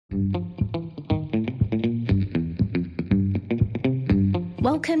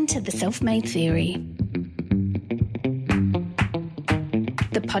Welcome to The Self-Made Theory,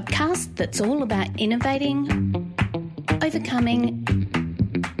 the podcast that's all about innovating, overcoming,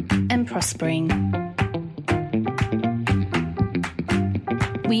 and prospering.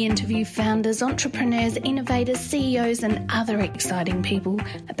 We interview founders, entrepreneurs, innovators, CEOs, and other exciting people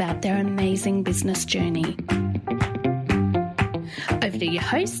about their amazing business journey. Over to your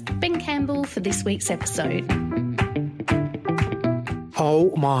host, Ben Campbell, for this week's episode.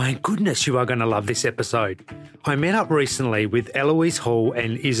 Oh my goodness, you are going to love this episode. I met up recently with Eloise Hall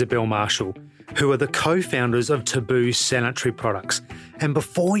and Isobel Marshall, who are the co-founders of TABOO sanitary products. And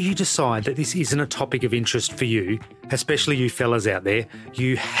before you decide that this isn't a topic of interest for you, especially you fellas out there,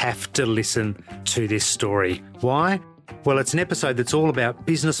 you have to listen to this story. Why? Well, it's an episode that's all about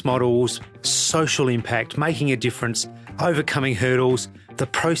business models, social impact, making a difference, overcoming hurdles, the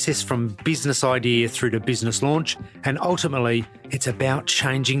process from business idea through to business launch, and ultimately, it's about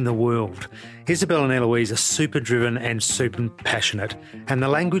changing the world. Isobel and Eloise are super driven and super passionate, and the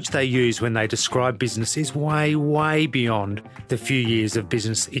language they use when they describe business is way, way beyond the few years of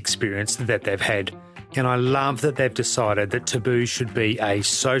business experience that they've had. And I love that they've decided that TABOO should be a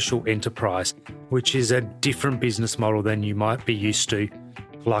social enterprise, which is a different business model than you might be used to,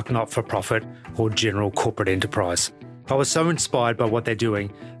 like not-for-profit or general corporate enterprise. I was so inspired by what they're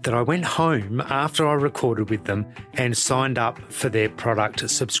doing that I went home after I recorded with them and signed up for their product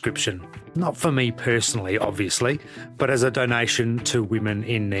subscription. Not for me personally, obviously, but as a donation to women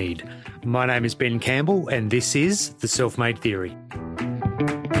in need. My name is Ben Campbell, and this is The Self-Made Theory.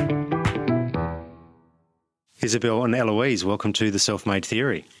 Isobel and Eloise, welcome to The Self-Made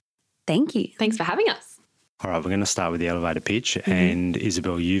Theory. Thank you. Thanks for having us. All right, we're going to start with the elevator pitch. And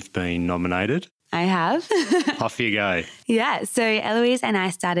Isobel, you've been nominated. I have. Off you go. Yeah. So Eloise and I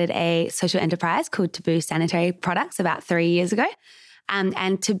started a social enterprise called TABOO Sanitary Products about 3 years ago. And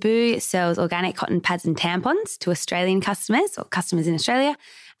TABOO sells organic cotton pads and tampons to Australian customers or customers in Australia.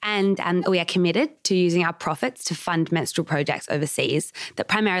 And we are committed to using our profits to fund menstrual projects overseas that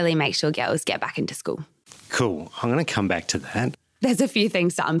primarily make sure girls get back into school. Cool. I'm going to come back to that. There's a few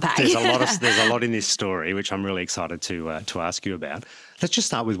things to unpack. There's a lot in this story, which I'm really excited to ask you about. Let's just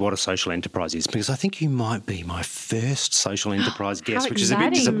start with what a social enterprise is, because I think you might be my first social enterprise guest, which is a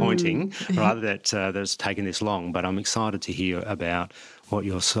bit disappointing, rather that it's taken this long. But I'm excited to hear about what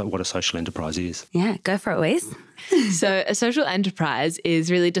a social enterprise is. Yeah, go for it, Louise. So a social enterprise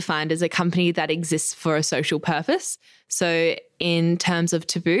is really defined as a company that exists for a social purpose. So in terms of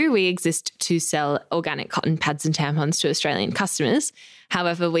TABOO, we exist to sell organic cotton pads and tampons to Australian customers.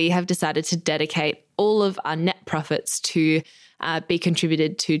 However, we have decided to dedicate all of our net profits to be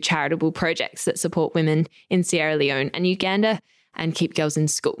contributed to charitable projects that support women in Sierra Leone and Uganda and keep girls in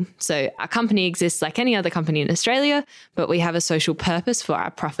school. So our company exists like any other company in Australia, but we have a social purpose for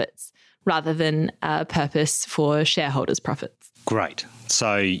our profits rather than a purpose for shareholders' profits. Great.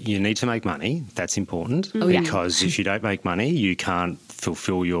 So you need to make money. That's important because if you don't make money, you can't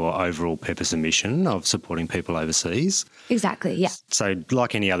fulfill your overall purpose and mission of supporting people overseas. Exactly, yeah. So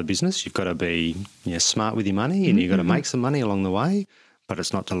like any other business, you've got to be smart with your money and you've got to make some money along the way, but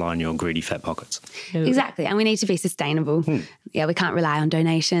it's not to line your greedy fat pockets. Exactly. And we need to be sustainable. Yeah, we can't rely on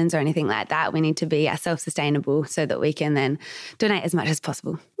donations or anything like that. We need to be self-sustainable so that we can then donate as much as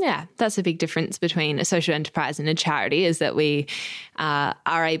possible. Yeah, that's a big difference between a social enterprise and a charity, is that we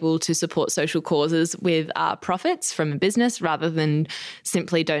are able to support social causes with our profits from a business rather than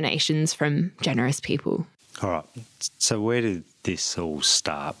simply donations from generous people. All right. So where did this all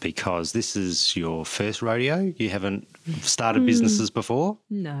start? Because this is your first rodeo. You haven't started businesses before?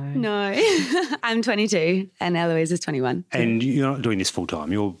 No. I'm 22 and Eloise is 21. And you're not doing this full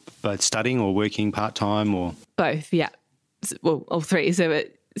time. You're both studying or working part-time or? Both, yeah. Well, all three. So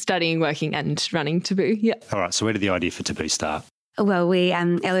studying, working and running TABOO, yeah. All right. So where did the idea for TABOO start? Well, we,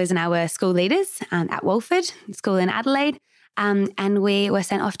 Eloise and I were school leaders at Walford, school in Adelaide. And we were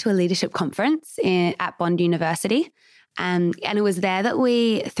sent off to a leadership conference at Bond University. And it was there that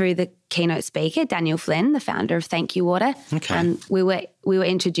we, through the keynote speaker, Daniel Flynn, the founder of Thank You Water, we were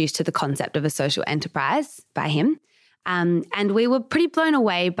introduced to the concept of a social enterprise by him. And we were pretty blown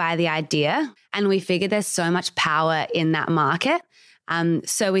away by the idea. And we figured there's so much power in that market.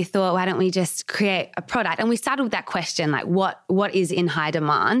 So we thought, why don't we just create a product? And we started with that question, like what is in high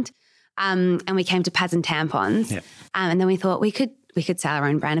demand? And we came to pads and tampons. Yep. And then we thought we could sell our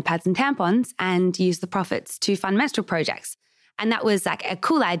own brand of pads and tampons and use the profits to fund menstrual projects. And that was like a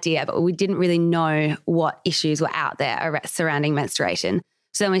cool idea, but we didn't really know what issues were out there surrounding menstruation.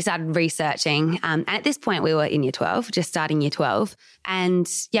 So then we started researching. And at this point, we were in year 12, just starting year 12. And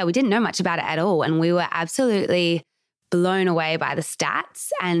yeah, we didn't know much about it at all. And we were absolutely blown away by the stats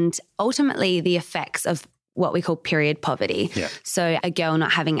and ultimately the effects of what we call period poverty. Yeah. So a girl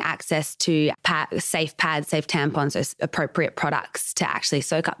not having access to safe pads, safe tampons, so appropriate products to actually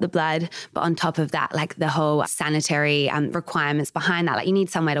soak up the blood. But on top of that, like the whole sanitary requirements behind that, like you need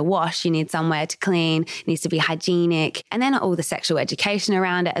somewhere to wash, you need somewhere to clean, it needs to be hygienic. And then all the sexual education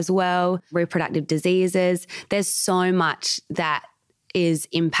around it as well, reproductive diseases. There's so much that is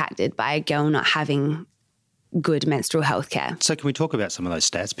impacted by a girl not having good menstrual health care. So can we talk about some of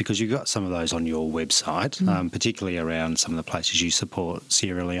those stats? Because you've got some of those on your website, particularly around some of the places you support,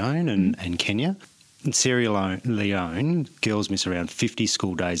 Sierra Leone and Kenya. In Sierra Leone, girls miss around 50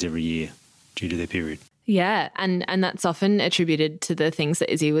 school days every year due to their period. Yeah, and that's often attributed to the things that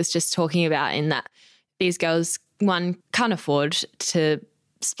Izzy was just talking about, in that these girls, one, can't afford to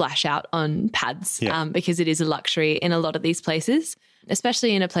splash out on pads because it is a luxury in a lot of these places.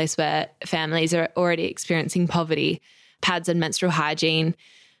 Especially in a place where families are already experiencing poverty, pads and menstrual hygiene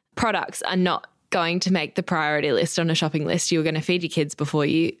products are not going to make the priority list on a shopping list. You're going to feed your kids before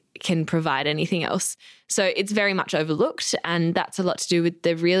you can provide anything else. So it's very much overlooked, and that's a lot to do with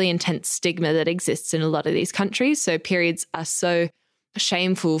the really intense stigma that exists in a lot of these countries. So periods are so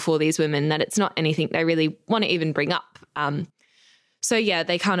shameful for these women that it's not anything they really want to even bring up. So yeah,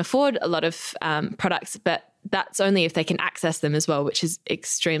 they can't afford a lot of products, but that's only if they can access them as well, which is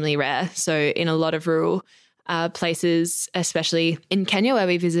extremely rare. So in a lot of rural places, especially in Kenya, where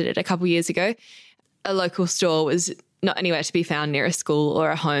we visited a couple of years ago, a local store was not anywhere to be found near a school or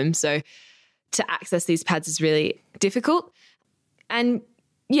a home. So to access these pads is really difficult. And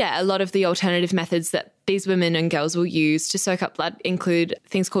yeah, a lot of the alternative methods that these women and girls will use to soak up blood include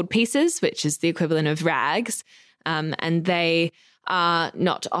things called pieces, which is the equivalent of rags, and they are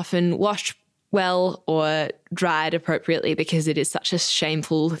not often washed well or dried appropriately because it is such a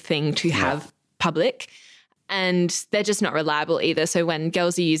shameful thing to have public, and they're just not reliable either. So when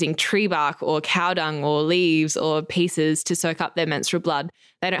girls are using tree bark or cow dung or leaves or pieces to soak up their menstrual blood,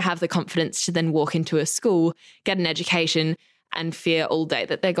 they don't have the confidence to then walk into a school, get an education and fear all day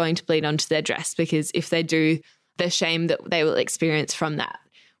that they're going to bleed onto their dress, because if they do, the shame that they will experience from that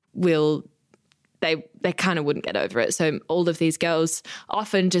they kind of wouldn't get over it. So all of these girls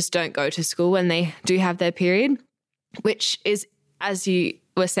often just don't go to school when they do have their period, which is, as you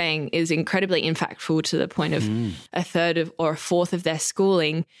were saying, is incredibly impactful to the point of a third of or a fourth of their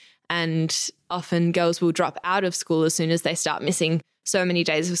schooling. And often girls will drop out of school as soon as they start missing so many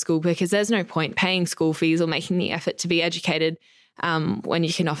days of school, because there's no point paying school fees or making the effort to be educated when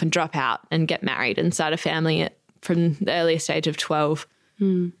you can often drop out and get married and start a family from the earliest age of 12.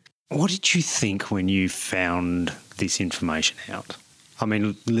 What did you think when you found this information out? I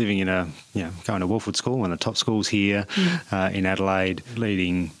mean, living in going to Wolfwood School, one of the top schools here in Adelaide,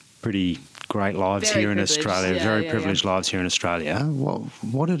 leading pretty great lives here in Australia, very privileged lives here in Australia.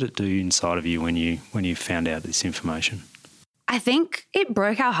 What did it do inside of you when you found out this information? I think it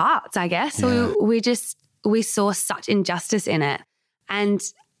broke our hearts, I guess. Yeah. We saw such injustice in it. And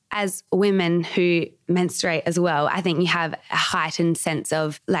as women who menstruate as well, I think you have a heightened sense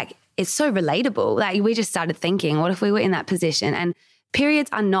of like, it's so relatable. Like we just started thinking, what if we were in that position? And periods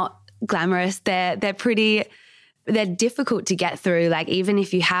are not glamorous. They're difficult to get through, like even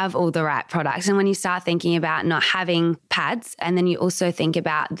if you have all the right products. And when you start thinking about not having pads, and then you also think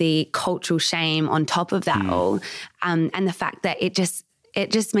about the cultural shame on top of that all, and the fact that it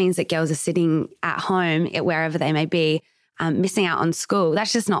just means that girls are sitting at home, wherever they may be, missing out on school.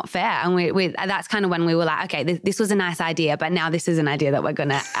 That's just not fair. And that's kind of when we were like, okay, this was a nice idea, but now this is an idea that we're going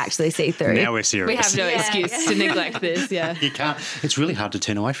to actually see through. Now we're serious. We have no excuse to neglect this, You can't. It's really hard to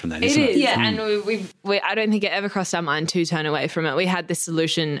turn away from that, isn't it? It is, yeah. And I don't think it ever crossed our mind to turn away from it. We had this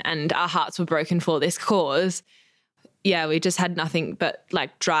solution and our hearts were broken for this cause. Yeah, we just had nothing but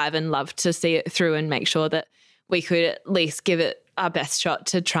like drive and love to see it through and make sure that we could at least give it our best shot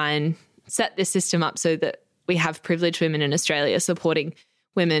to try and set this system up so that we have privileged women in Australia supporting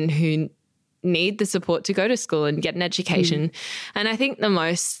women who need the support to go to school and get an education. And I think the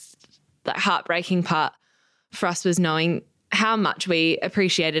most heartbreaking part for us was knowing how much we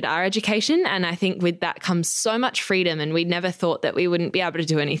appreciated our education. And I think with that comes so much freedom, and we never thought that we wouldn't be able to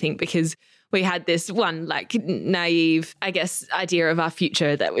do anything because we had this one like naive, I guess, idea of our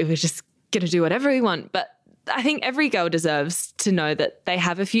future that we were just going to do whatever we want. But I think every girl deserves to know that they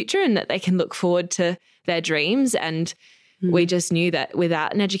have a future and that they can look forward to their dreams. And we just knew that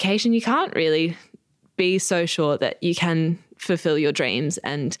without an education, you can't really be so sure that you can fulfill your dreams.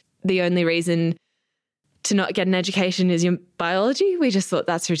 And the only reason to not get an education is your biology. We just thought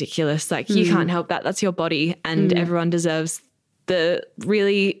that's ridiculous. Like you can't help that. That's your body, and everyone deserves the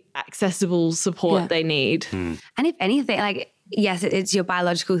really accessible support they need. And if anything, like, yes, it's your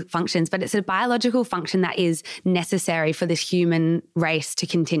biological functions, but it's a biological function that is necessary for this human race to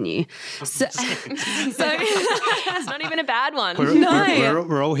continue. So it's not even a bad one.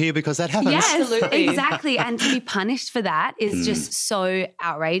 We're all here because that happens. Yes, Absolutely. exactly. And to be punished for that is just so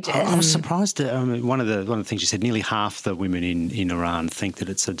outrageous. I was surprised that one of the things you said, nearly half the women in Iran think that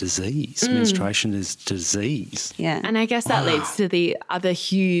it's a disease. Menstruation is disease. Yeah. And I guess that leads to the other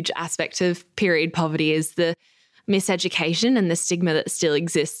huge aspect of period poverty is the miseducation and the stigma that still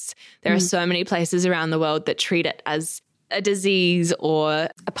exists. There are so many places around the world that treat it as a disease or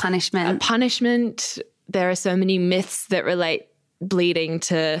a punishment. There are so many myths that relate bleeding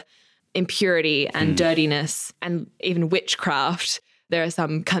to impurity and dirtiness and even witchcraft. There are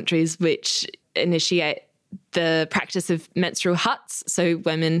some countries which initiate the practice of menstrual huts, so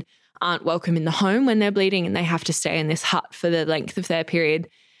women aren't welcome in the home when they're bleeding and they have to stay in this hut for the length of their period.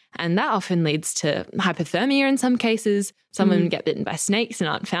 And that often leads to hypothermia in some cases. Some women get bitten by snakes and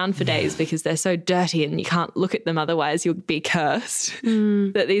aren't found for days because they're so dirty and you can't look at them, otherwise you'll be cursed.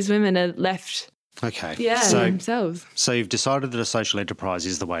 That these women are left themselves. So you've decided that a social enterprise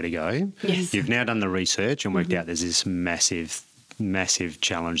is the way to go. Yes. You've now done the research and worked out there's this massive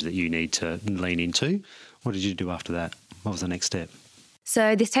challenge that you need to lean into. What did you do after that? What was the next step?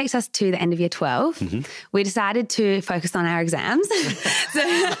 So this takes us to the end of year 12. We decided to focus on our exams.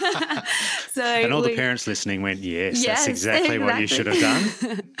 And all the parents listening went, yes, that's exactly what you should have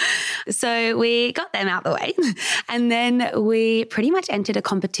done. So we got them out the way. And then we pretty much entered a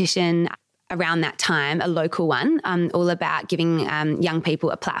competition around that time, a local one, all about giving young people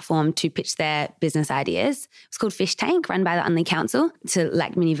a platform to pitch their business ideas. It's called Fish Tank, run by the Unley Council. It's a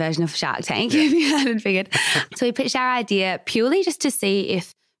like mini version of Shark Tank, if you hadn't figured. So we pitched our idea purely just to see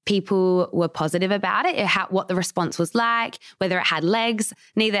if people were positive about it, what the response was like, whether it had legs.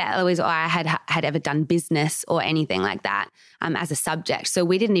 Neither Eloise or I had ever done business or anything like that as a subject. So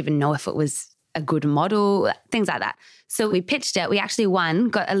we didn't even know if it was a good model, things like that. So we pitched it. We actually won,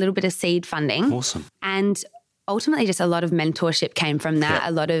 got a little bit of seed funding. Awesome. And ultimately just a lot of mentorship came from that,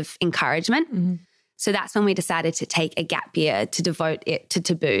 a lot of encouragement. So that's when we decided to take a gap year to devote it to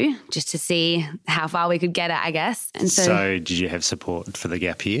Taboo, just to see how far we could get it, I guess. And so did you have support for the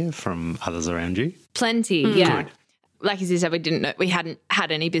gap year from others around you? Plenty, yeah. Good. Like as you said, we hadn't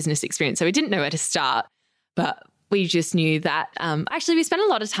had any business experience, so we didn't know where to start. But we just knew that actually we spent a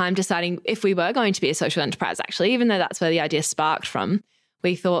lot of time deciding if we were going to be a social enterprise, actually, even though that's where the idea sparked from.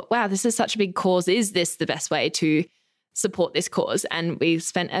 We thought, wow, this is such a big cause. Is this the best way to support this cause? And we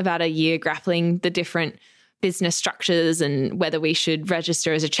spent about a year grappling the different business structures and whether we should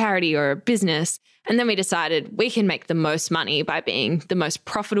register as a charity or a business. And then we decided we can make the most money by being the most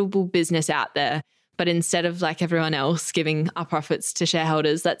profitable business out there. But instead of like everyone else giving our profits to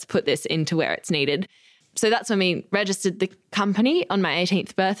shareholders, let's put this into where it's needed. So that's when we registered the company on my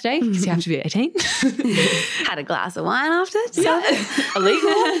 18th birthday, because you have to be 18. had a glass of wine after.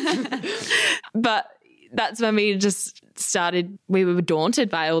 Illegal. But that's when we just started, we were daunted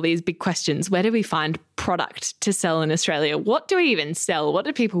by all these big questions. Where do we find product to sell in Australia? What do we even sell? What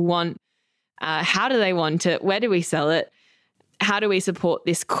do people want? How do they want it? Where do we sell it? How do we support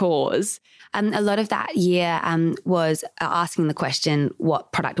this cause? A lot of that year was asking the question,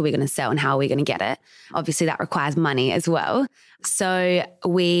 what product are we going to sell and how are we going to get it? Obviously, that requires money as well. So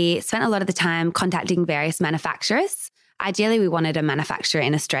we spent a lot of the time contacting various manufacturers. Ideally, we wanted a manufacturer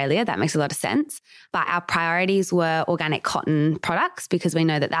in Australia. That makes a lot of sense. But our priorities were organic cotton products because we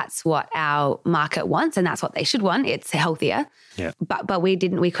know that that's what our market wants and that's what they should want. It's healthier. Yeah. But we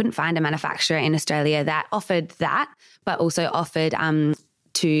couldn't find a manufacturer in Australia that offered that, but also offered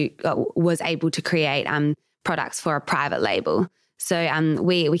was able to create products for a private label. So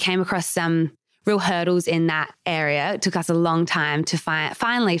we came across some real hurdles in that area. It took us a long time to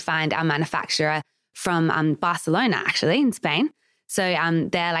finally find our manufacturer from Barcelona, actually, in Spain. So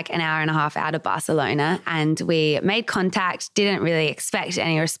they're like an hour and a half out of Barcelona, and we made contact, didn't really expect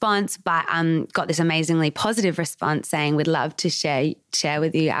any response, but got this amazingly positive response saying we'd love to share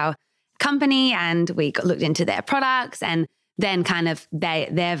with you our company, and we looked into their products, and then kind of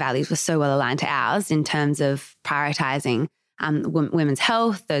their values were so well aligned to ours in terms of prioritizing women's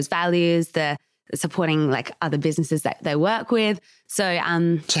health, those values, the supporting like other businesses that they work with. So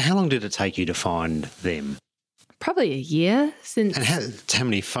how long did it take you to find them? Probably a year since. And how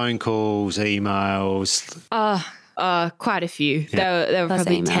many phone calls, emails? A Quite a few. Yeah. There were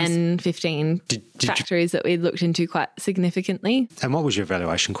probably 10, 15 factories that we looked into quite significantly. And what was your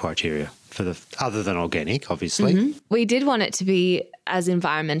evaluation criteria for other than organic, obviously? We did want it to be as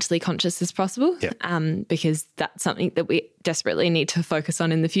environmentally conscious as possible, because that's something that we desperately need to focus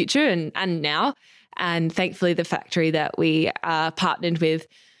on in the future and now. And thankfully, the factory that we are partnered with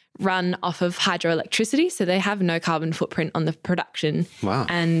run off of hydroelectricity, so they have no carbon footprint on the production. Wow.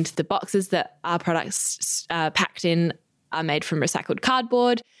 And the boxes that our products packed in are made from recycled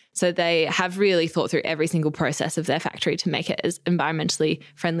cardboard. So they have really thought through every single process of their factory to make it as environmentally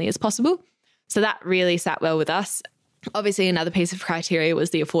friendly as possible. So that really sat well with us. Obviously, another piece of criteria was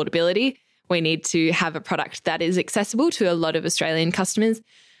the affordability. We need to have a product that is accessible to a lot of Australian customers.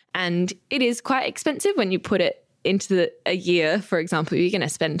 And it is quite expensive when you put it into a year, for example, you're going to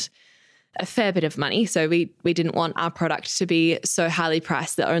spend a fair bit of money. So we didn't want our product to be so highly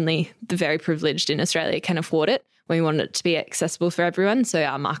priced that only the very privileged in Australia can afford it. We wanted it to be accessible for everyone. So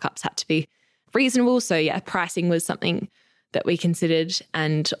our markups had to be reasonable. So yeah, pricing was something that we considered,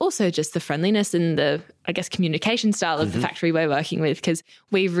 and also just the friendliness and the, I guess, communication style of the factory we're working with, because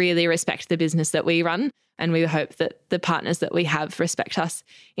we really respect the business that we run. And we hope that the partners that we have respect us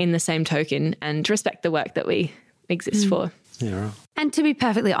in the same token and respect the work that we exist for. Yeah, right. And to be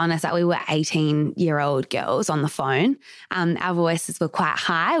perfectly honest, we were 18-year-old girls on the phone. Our voices were quite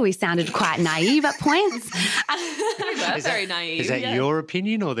high. We sounded quite naive at points. Very naive. Is that your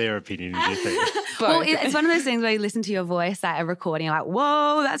opinion or their opinion, do you think? Well, it's one of those things where you listen to your voice at a recording, you're like,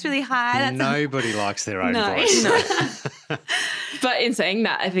 whoa, that's really high. Nobody likes their own voice. No. But in saying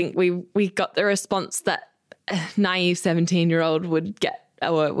that, I think we got the response that a naive 17-year-old would get,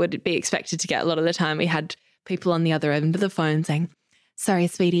 or would be expected to get a lot of the time. We had people on the other end of the phone saying, sorry,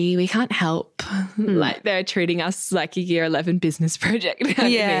 sweetie, we can't help. Like they're treating us like a year 11 business project.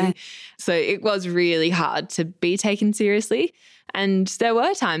 Yeah. So it was really hard to be taken seriously. And there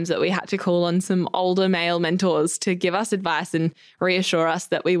were times that we had to call on some older male mentors to give us advice and reassure us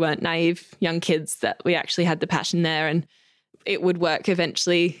that we weren't naive young kids, that we actually had the passion there and it would work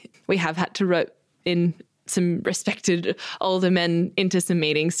eventually. We have had to rope in some respected older men into some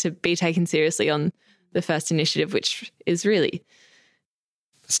meetings to be taken seriously on the first initiative, which is really...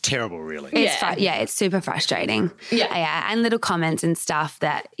 It's terrible, really. It's super frustrating. Yeah. And little comments and stuff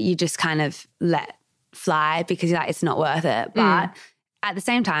that you just kind of let fly because you're like, it's not worth it. But at the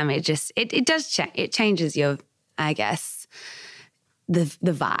same time, it changes your, I guess, the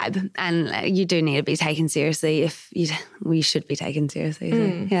vibe. And you do need to be taken seriously we should be taken seriously.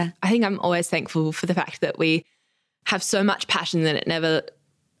 So, yeah. I think I'm always thankful for the fact that we have so much passion that it never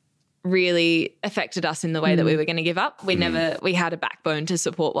really affected us in the way that we were going to give up. We had a backbone to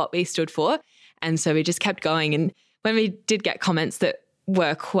support what we stood for. And so we just kept going. And when we did get comments that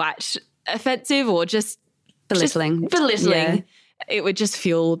were quite offensive or just belittling, it would just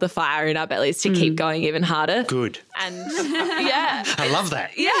fuel the fire in our bellies to keep going even harder. Good. And yeah. I love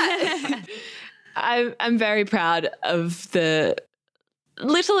that. Yeah. I'm very proud of the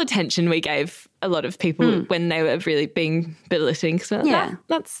little attention we gave a lot of people when they were really being belittling. So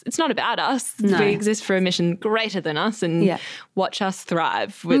it's not about us. No. We exist for a mission greater than us and watch us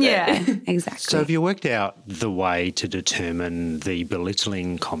thrive with it. Exactly. So have you worked out the way to determine the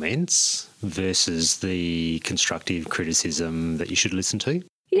belittling comments versus the constructive criticism that you should listen to?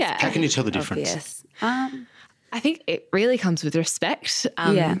 Yeah. How can you tell the difference? Yes. I think it really comes with respect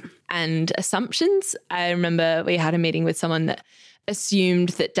and assumptions. I remember we had a meeting with someone that assumed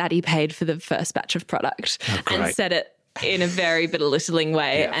that Daddy paid for the first batch of product and said it in a very belittling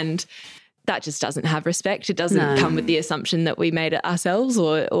way. And that just doesn't have respect. It doesn't come with the assumption that we made it ourselves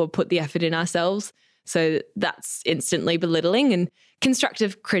or put the effort in ourselves. So that's instantly belittling. And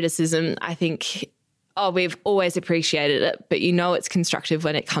constructive criticism, I think, we've always appreciated it, but it's constructive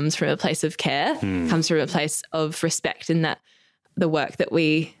when it comes from a place of care, comes from a place of respect, and that the work that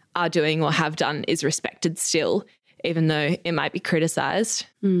we are doing or have done is respected still, even though it might be criticised.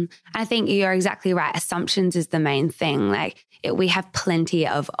 I think you're exactly right. Assumptions is the main thing. We have plenty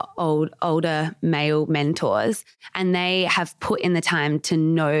of older male mentors, and they have put in the time to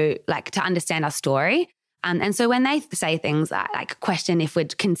know, to understand our story. And so when they say things like question if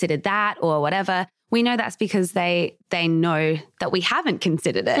we'd considered that or whatever, we know that's because they know that we haven't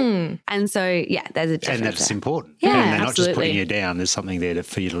considered it. And so, there's a difference. And that's important. Yeah, and they're not just putting you down. There's something there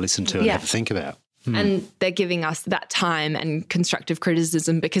for you to listen to and have to think about. And they're giving us that time and constructive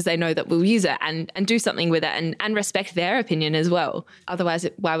criticism because they know that we'll use it and do something with it and respect their opinion as well. Otherwise,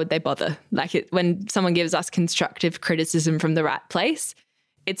 why would they bother? When someone gives us constructive criticism from the right place,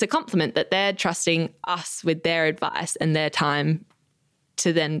 it's a compliment that they're trusting us with their advice and their time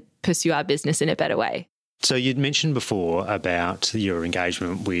to then pursue our business in a better way. So you'd mentioned before about your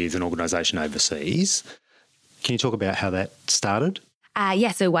engagement with an organisation overseas. Can you talk about how that started?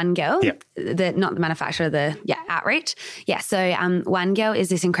 So One Girl, Yep. Not the manufacturer, outreach. So One Girl is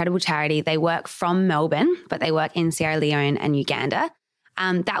this incredible charity. They work from Melbourne, but they work in Sierra Leone and Uganda.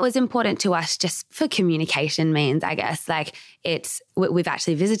 That was important to us just for communication means, I guess. Like we've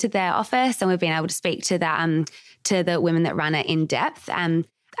actually visited their office and we've been able to speak to the women that run it in depth.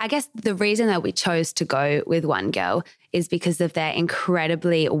 I guess the reason that we chose to go with One Girl is because of their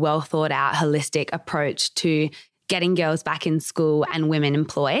incredibly well thought out, holistic approach to getting girls back in school and women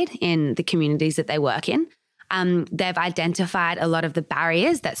employed in the communities that they work in. They've identified a lot of the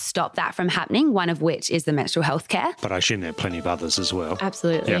barriers that stop that from happening, one of which is the menstrual health care. But I assume there are plenty of others as well.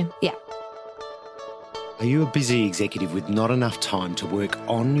 Absolutely. Yeah. Are you a busy executive with not enough time to work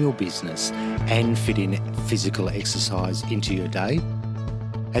on your business and fit in physical exercise into your day?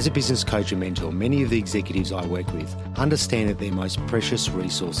 As a business coach and mentor, many of the executives I work with understand that their most precious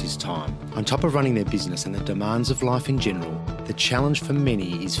resource is time. On top of running their business and the demands of life in general, the challenge for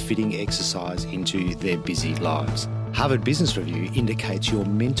many is fitting exercise into their busy lives. Harvard Business Review indicates your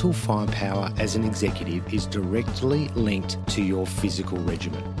mental firepower as an executive is directly linked to your physical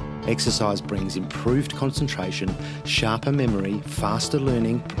regimen. Exercise brings improved concentration, sharper memory, faster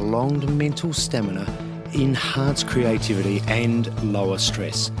learning, prolonged mental stamina, enhanced creativity and lower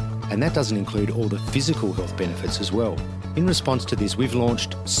stress. And that doesn't include all the physical health benefits as well. In response to this, we've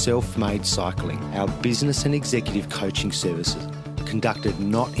launched Self-Made Cycling, our business and executive coaching services, conducted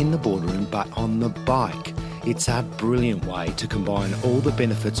not in the boardroom but on the bike. It's a brilliant way to combine all the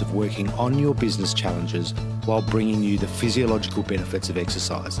benefits of working on your business challenges while bringing you the physiological benefits of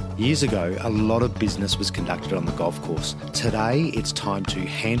exercise. Years ago, a lot of business was conducted on the golf course. Today, it's time to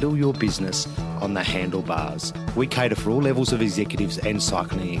handle your business on the handlebars. We cater for all levels of executives and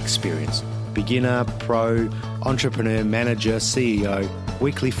cycling experience. Beginner, pro, entrepreneur, manager, CEO,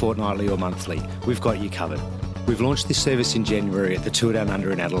 weekly, fortnightly or monthly. We've got you covered. We've launched this service in January at the Tour Down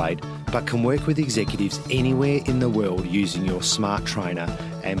Under in Adelaide, but can work with executives anywhere in the world using your smart trainer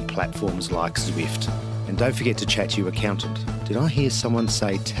and platforms like Zwift. And don't forget to chat to your accountant. Did I hear someone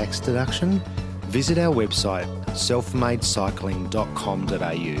say tax deduction? Visit our website,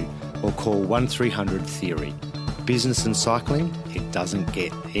 selfmadecycling.com.au or call 1300 Theory. Business and cycling, it doesn't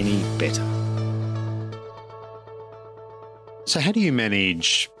get any better. So how do you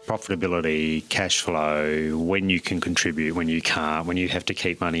manage profitability, cash flow, when you can contribute, when you can't, when you have to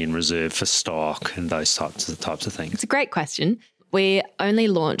keep money in reserve for stock and those types of things? It's a great question. We only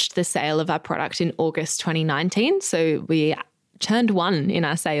launched the sale of our product in August 2019, so we turned 1 in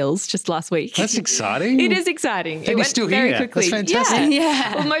our sales just last week. That's exciting. It is exciting. It went still very here. quickly. That's fantastic.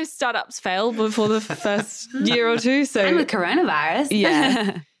 Yeah. Well, most startups fail before the first year or two. So And with coronavirus.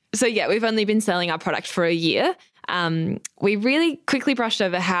 yeah. So yeah, we've only been selling our product for a year. We really quickly brushed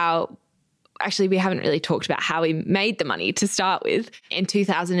over how, actually we haven't really talked about how we made the money to start with. In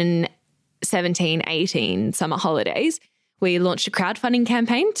 2017-18 summer holidays, we launched a crowdfunding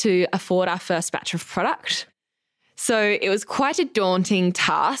campaign to afford our first batch of product. So it was quite a daunting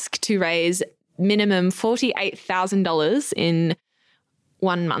task to raise minimum $48,000 in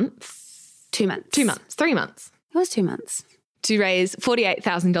 1 month. 2 months. 2 months. 3 months. It was 2 months. To raise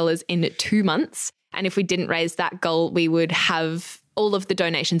 $48,000 in 2 months. And if we didn't raise that goal, we would have all of the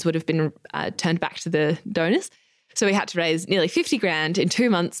donations would have been turned back to the donors. So we had to raise nearly 50 grand in 2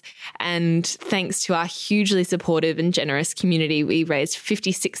 months. And thanks to our hugely supportive and generous community, we raised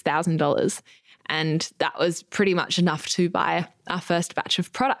 $56,000. And that was pretty much enough to buy our first batch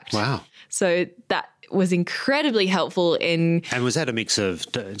of product. Wow. So that was incredibly helpful in... And was that a mix of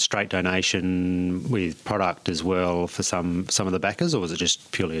straight donation with product as well for some of the backers, or was it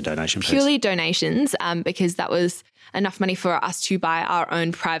just purely a donation piece? Purely donations, because that was enough money for us to buy our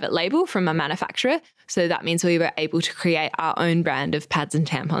own private label from a manufacturer. So that means we were able to create our own brand of pads and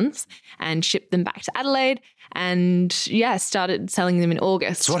tampons and ship them back to Adelaide and, started selling them in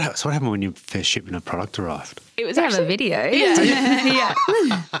August. So what happened when your first shipment of product arrived? It was We have actually a video. Yeah.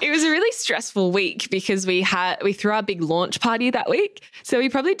 It was a really stressful week because we threw our big launch party that week. So we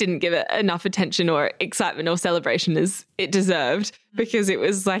probably didn't give it enough attention or excitement or celebration as it deserved, because it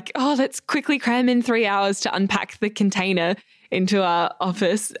was like, oh, let's quickly cram in 3 hours to unpack the container into our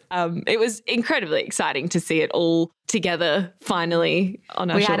office. It was incredibly exciting to see it all together finally on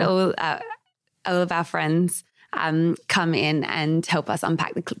our show. We had all of our friends come in and help us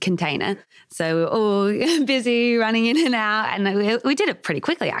unpack the container. So we're all busy running in and out, and we did it pretty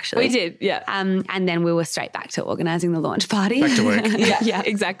quickly, actually. We did, yeah. And then we were straight back to organising the launch party. Back to work. Yeah,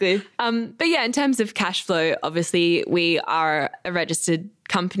 exactly. But yeah, in terms of cash flow, obviously we are a registered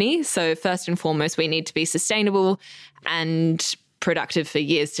company. So first and foremost, we need to be sustainable and productive for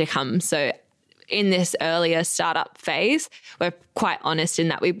years to come. So in this earlier startup phase, we're quite honest in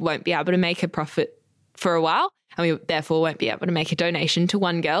that we won't be able to make a profit for a while, and we therefore won't be able to make a donation to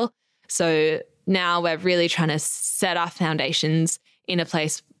One Girl. So now we're really trying to set our foundations in a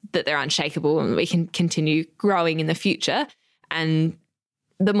place that they're unshakable and we can continue growing in the future. And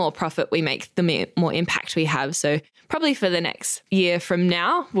the more profit we make, the more impact we have. So probably for the next year from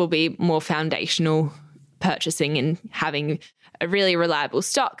now, we'll be more foundational purchasing and having a really reliable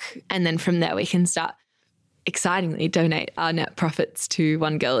stock. And then from there, we can start excitingly donate our net profits to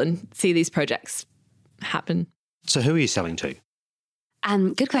One Girl and see these projects happen. So who are you selling to?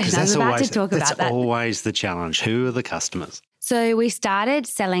 Good question. I was about to talk about that. That's always the challenge. Who are the customers? So we started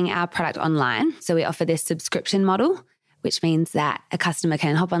selling our product online. So we offer this subscription model, which means that a customer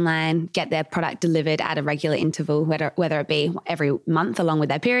can hop online, get their product delivered at a regular interval, whether it be every month along with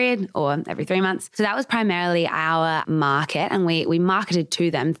their period or every 3 months. So that was primarily our market, and we marketed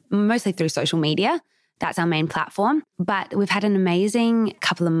to them mostly through social media. That's our main platform. But we've had an amazing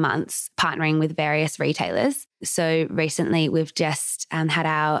couple of months partnering with various retailers. So recently we've just had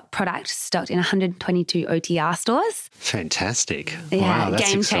our product stocked in 122 OTR stores. Fantastic. Yeah, wow,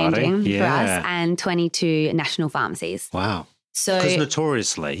 that's game-changing exciting. for us, and 22 national pharmacies. Wow. So, because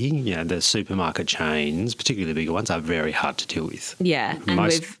notoriously, the supermarket chains, particularly the bigger ones, are very hard to deal with. Yeah,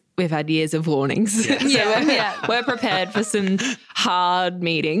 and we've had years of warnings. Yeah. So we're prepared for some hard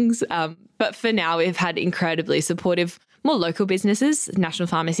meetings. But for now, we've had incredibly supportive, more local businesses. National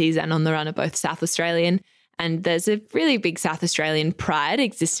pharmacies and On the Run are both South Australian. And there's a really big South Australian pride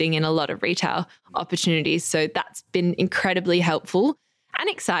existing in a lot of retail opportunities. So that's been incredibly helpful and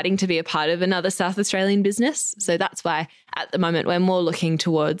exciting to be a part of another South Australian business. So that's why at the moment we're more looking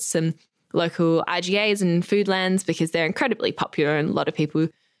towards some local IGAs and Foodlands, because they're incredibly popular and a lot of people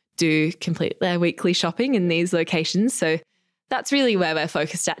do complete their weekly shopping in these locations. So that's really where we're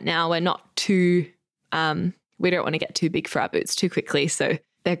focused at now. We're not too, we don't want to get too big for our boots too quickly. So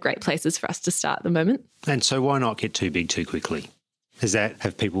they're great places for us to start at the moment. And so why not get too big too quickly?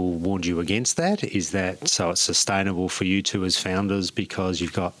 Have people warned you against that? Is that so it's sustainable for you two as founders because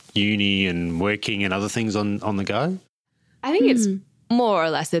you've got uni and working and other things on the go? I think it's more or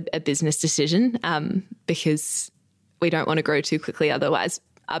less a business decision because we don't want to grow too quickly. Otherwise,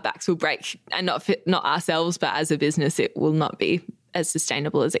 our backs will break, and not ourselves, but as a business, it will not be as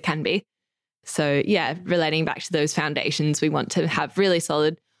sustainable as it can be. So yeah, relating back to those foundations, we want to have really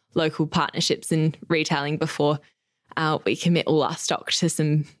solid local partnerships in retailing before we commit all our stock to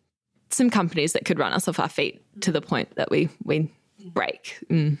some companies that could run us off our feet to the point that we break.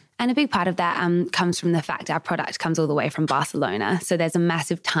 And a big part of that comes from the fact our product comes all the way from Barcelona. So there's a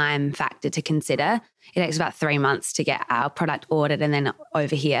massive time factor to consider. It takes about 3 months to get our product ordered and then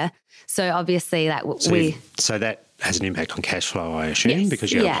over here. So obviously So that has an impact on cash flow, I assume,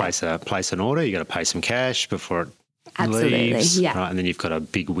 because you got to place an order, you got to pay some cash before it leaves, yeah. Right, and then you've got a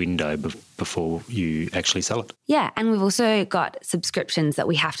big window before you actually sell it. Yeah, and we've also got subscriptions that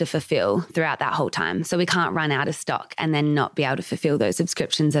we have to fulfill throughout that whole time. So we can't run out of stock and then not be able to fulfill those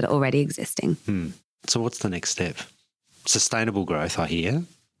subscriptions that are already existing. So what's the next step? Sustainable growth, I hear.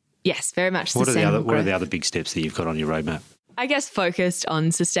 Yes, very much What sustainable are the other big steps that you've got on your roadmap? I guess focused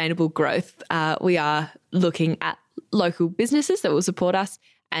on sustainable growth, we are looking at local businesses that will support us.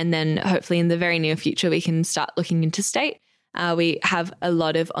 And then hopefully in the very near future, we can start looking into state. We have a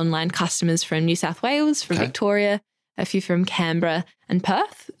lot of online customers from New South Wales, from Victoria, a few from Canberra and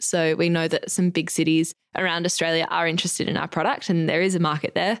Perth. So we know that some big cities around Australia are interested in our product and there is a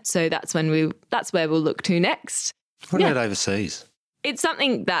market there. So that's where we'll look to next. What about overseas? It's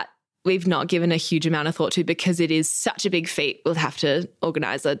something that we've not given a huge amount of thought to because it is such a big feat. We'll have to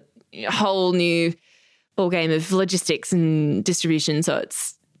organise a whole new ballgame of logistics and distribution. So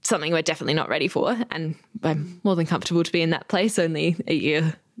it's something we're definitely not ready for, and we're more than comfortable to be in that place only a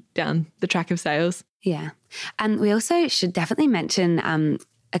year down the track of sales. Yeah. And we also should definitely mention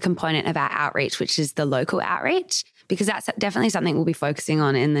a component of our outreach, which is the local outreach, because that's definitely something we'll be focusing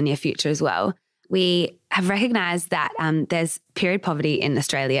on in the near future as well. We have recognised that there's period poverty in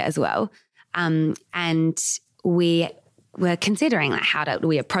Australia as well, and we were considering how do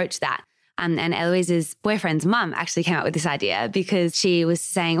we approach that. And Eloise's boyfriend's mum actually came up with this idea because she was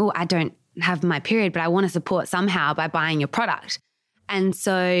saying, I don't have my period, but I want to support somehow by buying your product. And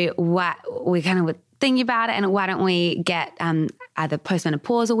so what we kind of were thinking about it, and why don't we get either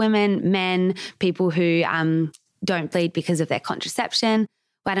postmenopausal women, men, people who don't bleed because of their contraception,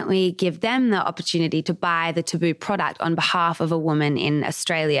 why don't we give them the opportunity to buy the TABOO product on behalf of a woman in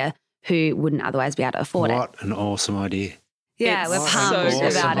Australia who wouldn't otherwise be able to afford it? What an awesome idea. Yeah, we're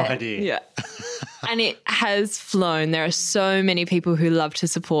pumped about it. Idea. Yeah. And it has flown. There are so many people who love to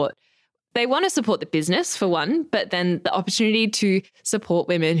support. They want to support the business for one, but then the opportunity to support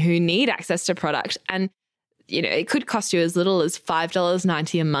women who need access to product. And, you know, it could cost you as little as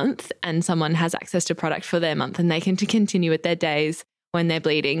 $5.90 a month, and someone has access to product for their month and they can continue with their days when they're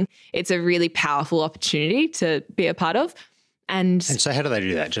bleeding. It's a really powerful opportunity to be a part of. And so how do they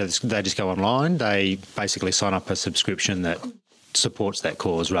do that? Do they just go online? They basically sign up a subscription that supports that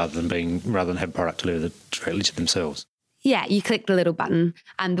cause rather than have product delivered directly to themselves? Yeah, you click the little button,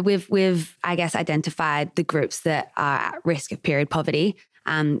 and we've I guess identified the groups that are at risk of period poverty,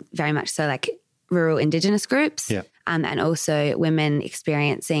 very much so like rural Indigenous groups, and also women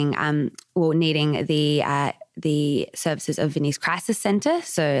experiencing or needing the services of Vinnie's Crisis Centre,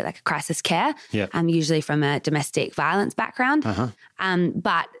 so like a crisis care, usually from a domestic violence background.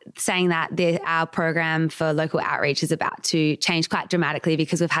 But saying that, our program for local outreach is about to change quite dramatically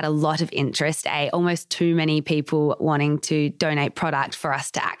because we've had a lot of interest, almost too many people wanting to donate product for us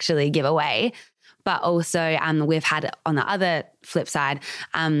to actually give away. But also we've had, on the other flip side,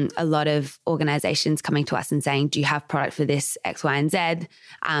 a lot of organisations coming to us and saying, do you have product for this X, Y, and Z?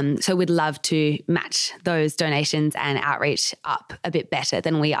 So we'd love to match those donations and outreach up a bit better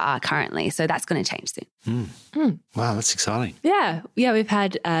than we are currently. So that's going to change soon. Wow, that's exciting. Yeah, we've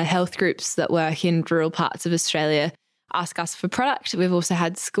had health groups that work in rural parts of Australia ask us for product. We've also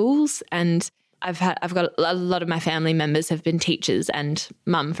had schools, and I've got a lot of my family members have been teachers, and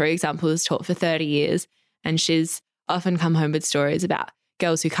Mum, for example, has taught for 30 years, and she's often come home with stories about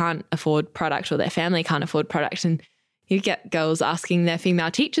girls who can't afford product or their family can't afford product, and you get girls asking their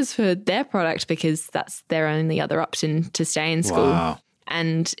female teachers for their product because that's their only other option to stay in school. Wow.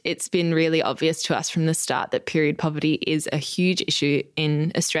 And it's been really obvious to us from the start that period poverty is a huge issue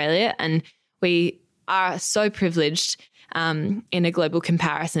in Australia, and we are so privileged in a global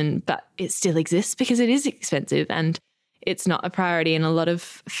comparison, but it still exists because it is expensive and it's not a priority in a lot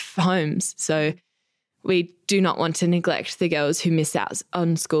of homes. So we do not want to neglect the girls who miss out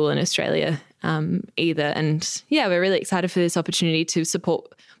on school in Australia either. And we're really excited for this opportunity to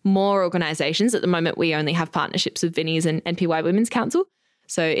support more organisations. At the moment, we only have partnerships with Vinnie's and NPY Women's Council.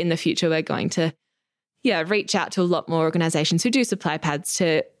 So in the future, we're going to reach out to a lot more organisations who do supply pads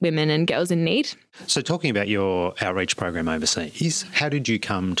to women and girls in need. So talking about your outreach program overseas, how did you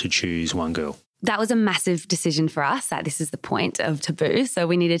come to choose One Girl? That was a massive decision for us. This is the point of TABOO, so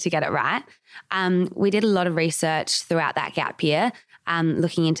we needed to get it right. We did a lot of research throughout that gap year,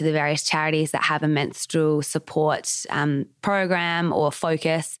 looking into the various charities that have a menstrual support program or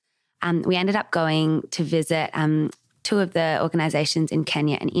focus. We ended up going to visit two of the organisations in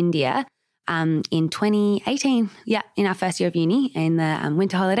Kenya and India in 2018, in our first year of uni in the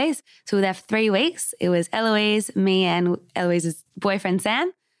winter holidays. So we were there for 3 weeks. It was Eloise, me and Eloise's boyfriend,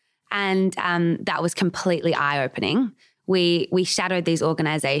 Sam. And that was completely eye-opening. We shadowed these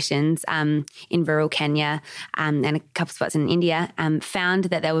organisations in rural Kenya and a couple spots in India, found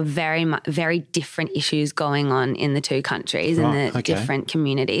that there were very different issues going on in the two countries and the different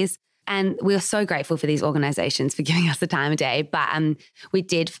communities. And we were so grateful for these organisations for giving us the time of day, but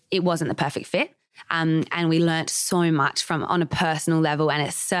it wasn't the perfect fit. And we learnt so much on a personal level, and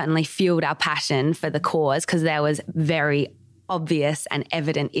it certainly fueled our passion for the cause because there was very obvious and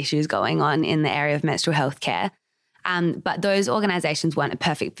evident issues going on in the area of menstrual health care. But those organisations weren't a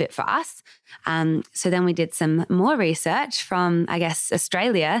perfect fit for us. So then we did some more research from,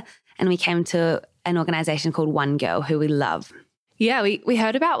 Australia, and we came to an organisation called One Girl, who we love. Yeah, we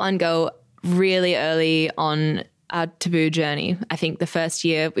heard about One Girl really early on our TABOO journey. I think the first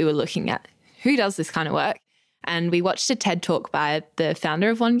year we were looking at who does this kind of work, and we watched a TED Talk by the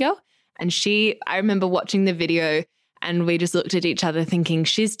founder of One Girl, and I remember watching the video and we just looked at each other thinking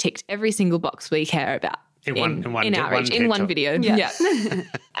she's ticked every single box we care about in outreach, in one video. Yeah.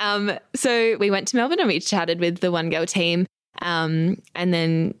 So we went to Melbourne and we chatted with the One Girl team. And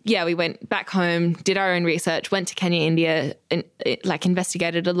then, we went back home, did our own research, went to Kenya, India, and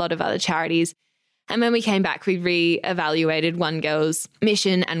investigated a lot of other charities. And when we came back, we re-evaluated One Girl's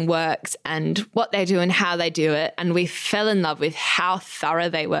mission and works and what they do and how they do it. And we fell in love with how thorough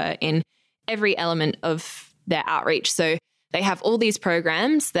they were in every element of their outreach. So they have all these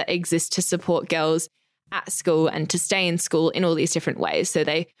programs that exist to support girls at school and to stay in school in all these different ways. So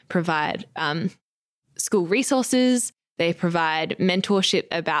they provide school resources, They provide mentorship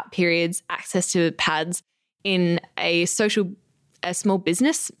about periods, access to pads in a small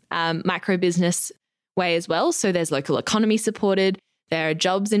business, micro business way as well. So there's local economy supported. There are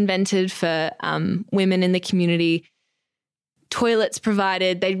jobs invented for women in the community, toilets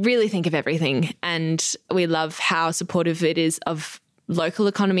provided. They really think of everything. And we love how supportive it is of local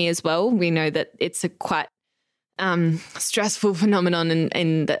economy as well. We know that it's a quite stressful phenomenon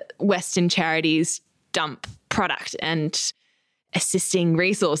in that Western charities dump product and assisting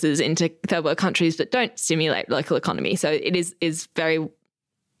resources into third world countries that don't stimulate local economy. So it is very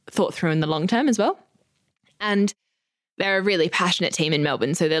thought through in the long term as well. And they're a really passionate team in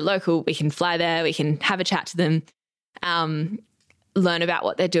Melbourne. So they're local. We can fly there. We can have a chat to them, learn about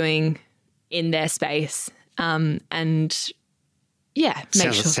what they're doing in their space, and yeah,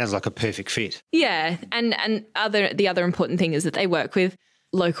 sounds like a perfect fit. Yeah, and the other important thing is that they work with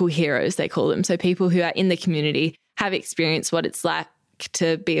local heroes, they call them. So people who are in the community, have experienced what it's like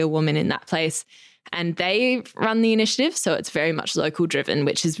to be a woman in that place, and they run the initiative. So it's very much local driven,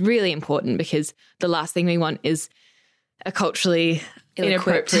 which is really important because the last thing we want is a culturally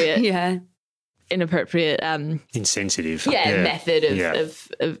inappropriate, insensitive, method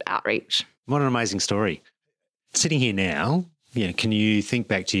of outreach. What an amazing story. Sitting here now, can you think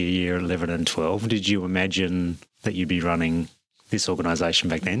back to your year 11 and 12? Did you imagine that you'd be running this organisation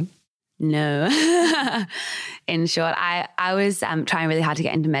back then? No. In short, I was trying really hard to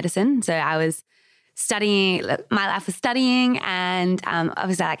get into medicine. So I was studying, my life was studying, and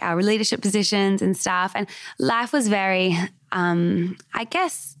obviously like our leadership positions and stuff. And life was very, I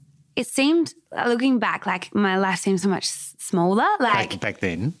guess it seemed, looking back, like my life seemed so much smaller. Like back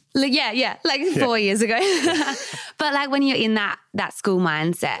then? Like 4 years ago. But like when you're in that school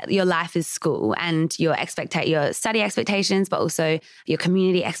mindset, your life is school and your study expectations, but also your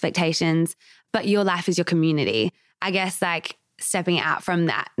community expectations, but your life is your community. I guess like stepping out from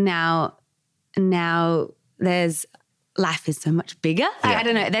that now there's life is so much bigger. Yeah. I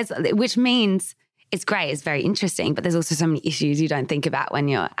don't know, which means it's great, it's very interesting, but there's also so many issues you don't think about when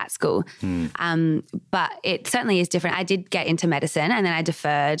you're at school. But it certainly is different. I did get into medicine and then I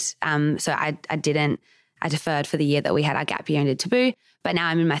deferred. So I deferred for the year that we had our gap year and did TABOO, but now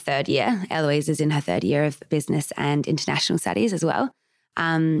I'm in my third year. Eloise is in her third year of business and international studies as well.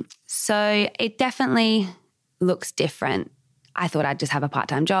 So it definitely looks different. I thought I'd just have a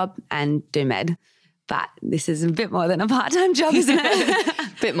part-time job and do med, but this is a bit more than a part-time job, isn't it?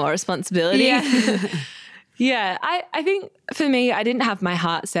 Bit more responsibility. Yeah. Yeah, I think for me, I didn't have my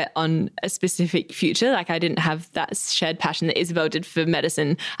heart set on a specific future. Like I didn't have that shared passion that Isobel did for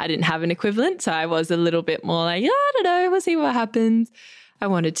medicine. I didn't have an equivalent. So I was a little bit more like, I don't know, we'll see what happens. I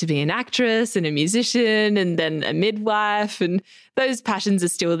wanted to be an actress and a musician and then a midwife, and those passions are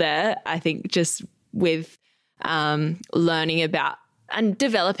still there. I think just with learning about and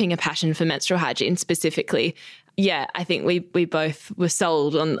developing a passion for menstrual hygiene specifically. Yeah, I think we both were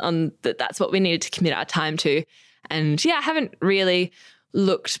sold on that that's what we needed to commit our time to. And yeah, I haven't really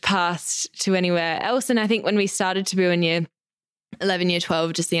looked past to anywhere else. And I think when we started TABOO in year 11, year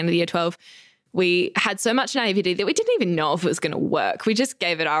 12, just the end of the year 12, we had so much naivety that we didn't even know if it was going to work. We just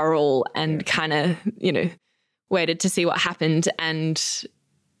gave it our all and kind of, waited to see what happened. And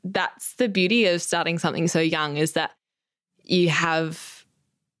that's the beauty of starting something so young, is that you have,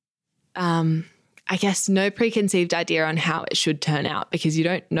 I guess, no preconceived idea on how it should turn out because you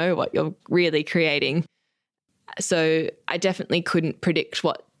don't know what you're really creating. So I definitely couldn't predict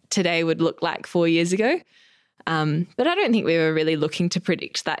what today would look like 4 years ago. But I don't think we were really looking to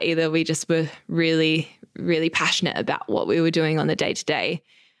predict that either. We just were really, really passionate about what we were doing on the day-to-day.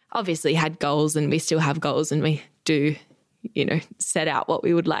 Obviously had goals, and we still have goals, and we do, set out what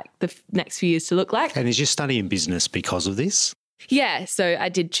we would like the next few years to look like. And is you studying business because of this? Yeah, so I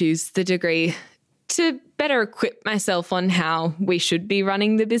did choose the degree to better equip myself on how we should be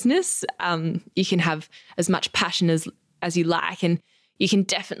running the business. You can have as much passion as you like, and you can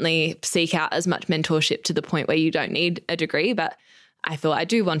definitely seek out as much mentorship to the point where you don't need a degree. But I thought I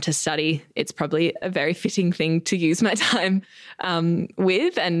do want to study. It's probably a very fitting thing to use my time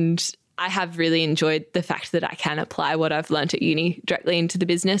with. And I have really enjoyed the fact that I can apply what I've learnt at uni directly into the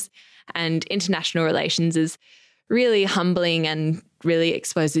business. And international relations is really humbling and really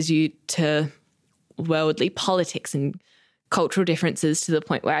exposes you to worldly politics and cultural differences to the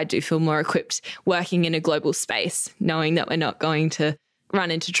point where I do feel more equipped working in a global space, knowing that we're not going to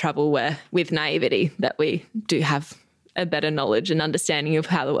run into trouble where with naivety, that we do have a better knowledge and understanding of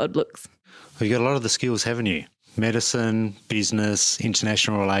how the world looks. Well, you've got a lot of the skills, haven't you? Medicine, business,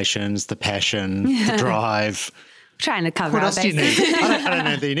 international relations, the passion, the drive. Trying to cover what our else do you need? I don't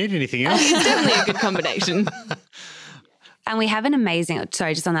know that you need anything else. It's definitely a good combination. And we have an amazing,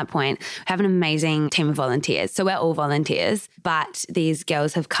 just on that point, we have an amazing team of volunteers. So we're all volunteers, but these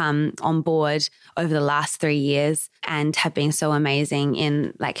girls have come on board over the last 3 years and have been so amazing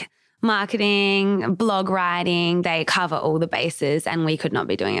in like marketing, blog writing. They cover all the bases and we could not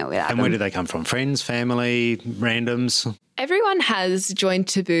be doing it without them. And where do they come from? Friends, family, randoms? Everyone has joined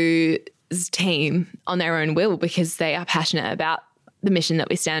TABOO's team on their own will because they are passionate about the mission that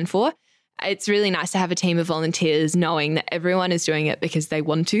we stand for. It's really nice to have a team of volunteers knowing that everyone is doing it because they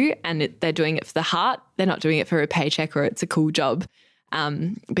want to and they're doing it for the heart. They're not doing it for a paycheck or it's a cool job,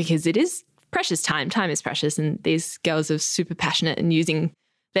 because it is precious time. Time is precious and these girls are super passionate and using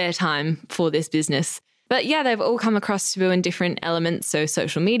their time for this business. But yeah, they've all come across TABOO in different elements. So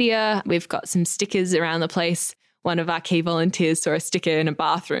social media, we've got some stickers around the place. One of our key volunteers saw a sticker in a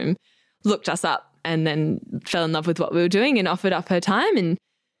bathroom, looked us up and then fell in love with what we were doing and offered up her time. And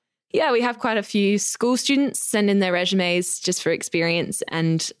yeah, we have quite a few school students send in their resumes just for experience.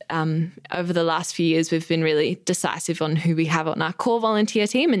 And over the last few years, we've been really decisive on who we have on our core volunteer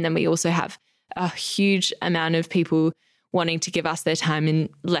team. And then we also have a huge amount of people wanting to give us their time in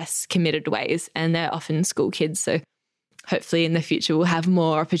less committed ways. And they're often school kids. So hopefully in the future, we'll have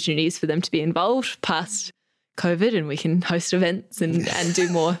more opportunities for them to be involved past COVID and we can host events and do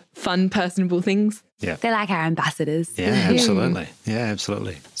more fun, personable things. Yeah. They're like our ambassadors. Yeah, absolutely. Yeah,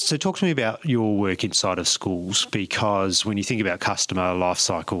 absolutely. So talk to me about your work inside of schools, because when you think about customer life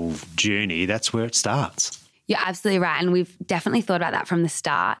cycle journey, that's where it starts. You're absolutely right. And we've definitely thought about that from the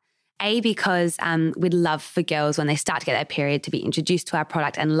start. Because we'd love for girls when they start to get their period to be introduced to our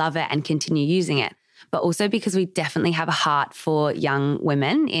product and love it and continue using it. But also because we definitely have a heart for young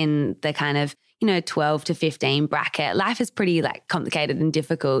women in the kind of, 12 to 15 bracket. Life is pretty complicated and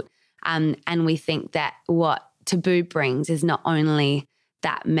difficult. And we think that what TABOO brings is not only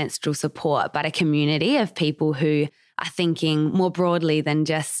that menstrual support, but a community of people who are thinking more broadly than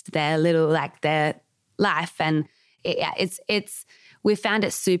just their their life. And we've found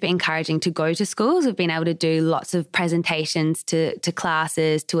it super encouraging to go to schools. We've been able to do lots of presentations to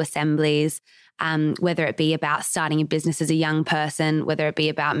classes, to assemblies, whether it be about starting a business as a young person, whether it be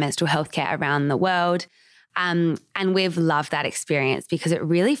about menstrual health care around the world. And we've loved that experience because it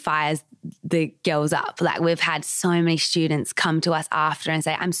really fires the girls up. We've had so many students come to us after and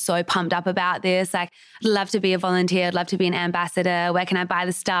say, I'm so pumped up about this. I'd love to be a volunteer. I'd love to be an ambassador. Where can I buy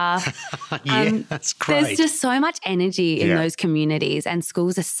the stuff? That's great. There's just so much energy in those communities, and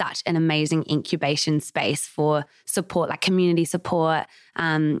schools are such an amazing incubation space for support, like community support,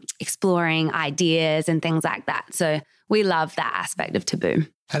 exploring ideas and things like that. So we love that aspect of TABOO.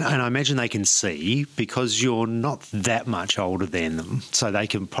 And I imagine they can see, because you're not that much older than them, so they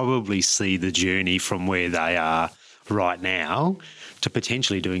can probably see the journey from where they are right now to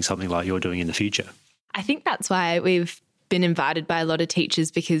potentially doing something like you're doing in the future. I think that's why we've been invited by a lot of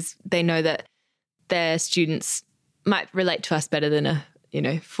teachers, because they know that their students might relate to us better than a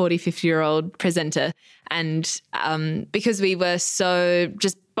 40, 50-year-old presenter. And because we were so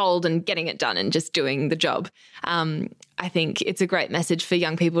just bold and getting it done and just doing the job, I think it's a great message for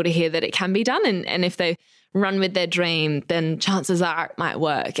young people to hear that it can be done. And if they run with their dream, then chances are it might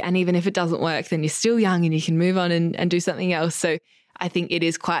work. And even if it doesn't work, then you're still young and you can move on and do something else. So I think it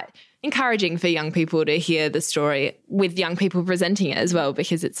is quite encouraging for young people to hear the story with young people presenting it as well,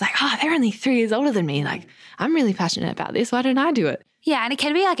 because it's like, they're only 3 years older than me. I'm really passionate about this. Why don't I do it? Yeah, and it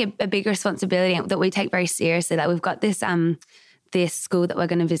can be a big responsibility that we take very seriously. We've got this school that we're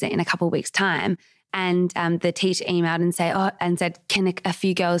going to visit in a couple of weeks' time, and the teacher emailed and said, can a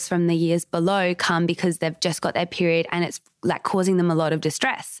few girls from the years below come because they've just got their period and it's causing them a lot of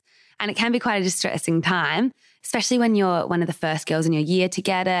distress. And it can be quite a distressing time, especially when you're one of the first girls in your year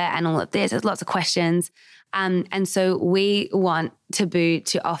together and all of this. There's lots of questions. And so we want TABOO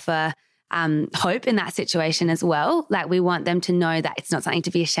to offer hope in that situation as well. We want them to know that it's not something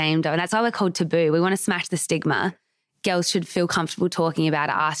to be ashamed of. And that's why we're called TABOO. We want to smash the stigma. Girls should feel comfortable talking about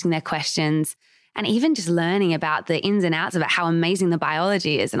it, asking their questions, and even just learning about the ins and outs of it, how amazing the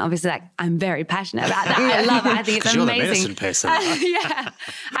biology is. And obviously, I'm very passionate about that. I love it. I think it's amazing. You're the medicine person. Yeah.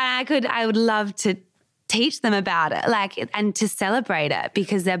 I would love to teach them about it, and to celebrate it,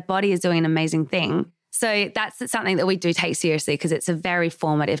 because their body is doing an amazing thing. So that's something that we do take seriously, because it's a very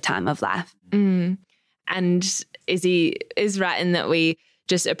formative time of life. Mm. And Izzy is right in that we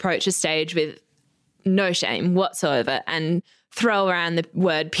just approach a stage with no shame whatsoever and throw around the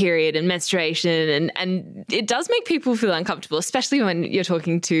word period and menstruation, and it does make people feel uncomfortable, especially when you're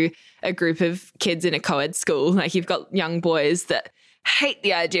talking to a group of kids in a co-ed school. You've got young boys that hate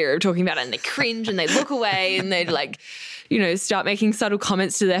the idea of talking about it and they cringe and they look away and they start making subtle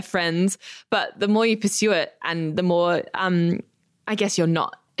comments to their friends. But the more you pursue it and the more, I guess you're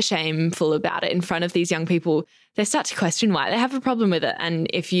not shameful about it in front of these young people, they start to question why they have a problem with it. And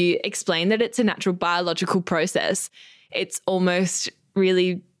if you explain that it's a natural biological process, it's almost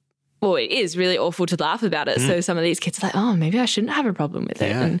really, well, it is really awful to laugh about it. So some of these kids are like, oh, maybe I shouldn't have a problem with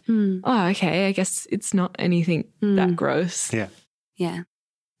it. And, oh, okay, I guess it's not anything that gross. Yeah. And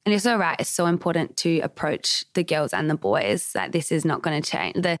you're so right. It's so important to approach the girls and the boys that this is not going to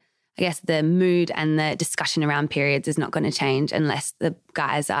change. I guess the mood and the discussion around periods is not going to change unless the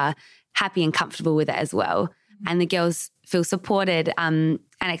guys are happy and comfortable with it as well. And the girls feel supported and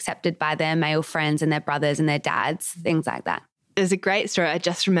accepted by their male friends and their brothers and their dads, things like that. There's a great story I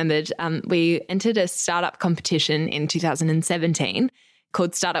just remembered. We entered a startup competition in 2017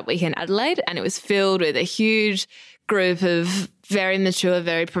 called Startup Weekend Adelaide, and it was filled with a huge group of very mature,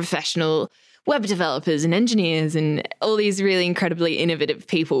 very professional web developers and engineers and all these really incredibly innovative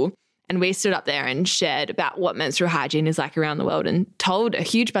people. And we stood up there and shared about what menstrual hygiene is like around the world and told a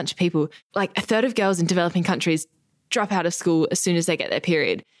huge bunch of people, like a third of girls in developing countries drop out of school as soon as they get their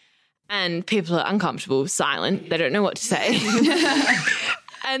period. And people are uncomfortable, silent. They don't know what to say.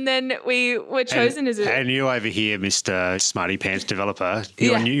 And then we were chosen as a... And you over here, Mr. Smarty Pants developer,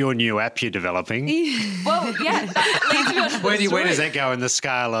 your new app you're developing. Well, yeah, that leads me on to the Where does that go in the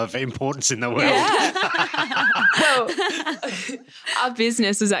scale of importance in the world? Yeah. Well, our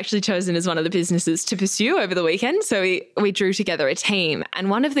business was actually chosen as one of the businesses to pursue over the weekend. So we drew together a team.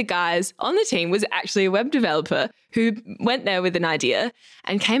 And one of the guys on the team was actually a web developer who went there with an idea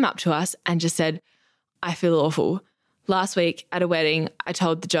and came up to us and just said, I feel awful. Last week at a wedding, I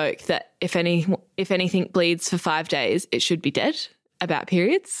told the joke that if anything bleeds for 5 days, it should be dead, about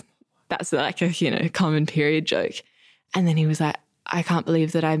periods. That's like a common period joke. And then he was like, I can't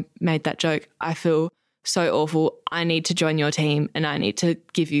believe that I made that joke. I feel so awful. I need to join your team and I need to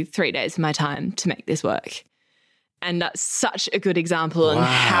give you 3 days of my time to make this work. And that's such a good example on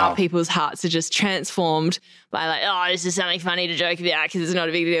how people's hearts are just transformed by like, oh, this is something funny to joke about because it's not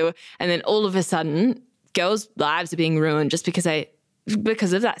a big deal. And then all of a sudden, girls' lives are being ruined just because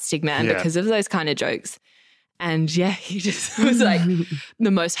of that stigma and because of those kind of jokes. And he just was like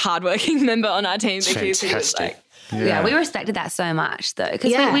the most hardworking member on our team because he was like, we respected that so much though,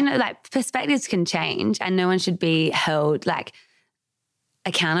 because we know like perspectives can change and no one should be held like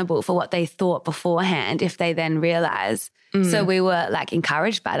accountable for what they thought beforehand if they then realise. So we were like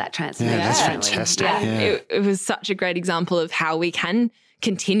encouraged by that transformation. Yeah, that's fantastic. It was such a great example of how we can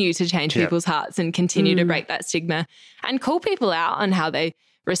continue to change people's hearts and continue to break that stigma and call people out on how they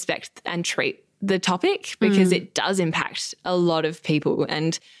respect and treat the topic because it does impact a lot of people.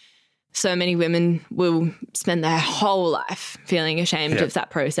 And so many women will spend their whole life feeling ashamed of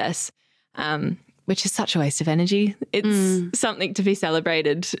that process, which is such a waste of energy. It's something to be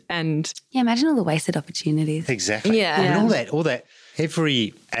celebrated. And imagine all the wasted opportunities. Exactly. Yeah. I mean, all that,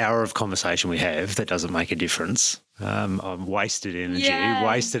 every hour of conversation we have that doesn't make a difference. Wasted energy,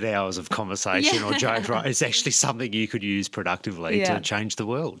 wasted hours of conversation or joke, right? It's actually something you could use productively to change the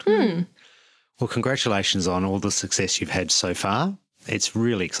world. Well, congratulations on all the success you've had so far. It's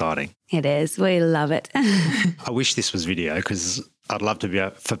really exciting. It is. We love it. I wish this was video because I'd love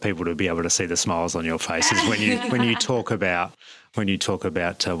to for people to be able to see the smiles on your faces when you talk about what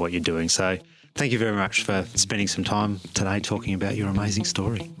you're doing. So thank you very much for spending some time today talking about your amazing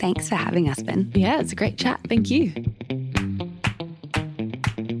story. Thanks for having us, Ben. Yeah, it's a great chat. Thank you.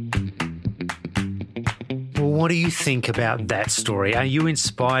 Well, what do you think about that story? Are you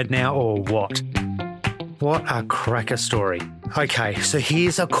inspired now or what? What a cracker story. Okay, so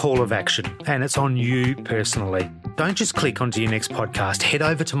here's a call of action, and it's on you personally. Don't just click onto your next podcast. Head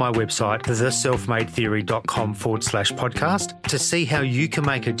over to my website, theselfmadetheory.com/podcast, to see how you can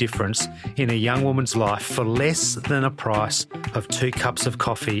make a difference in a young woman's life for less than a price of 2 cups of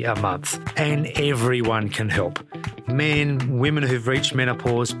coffee a month. And everyone can help. Men, women who've reached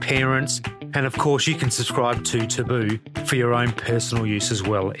menopause, parents, and of course you can subscribe to TABOO for your own personal use as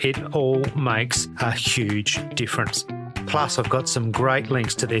well. It all makes a huge difference. Plus, I've got some great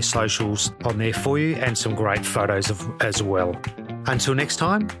links to their socials on there for you and some great photos as well. Until next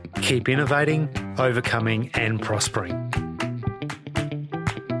time, keep innovating, overcoming and prospering.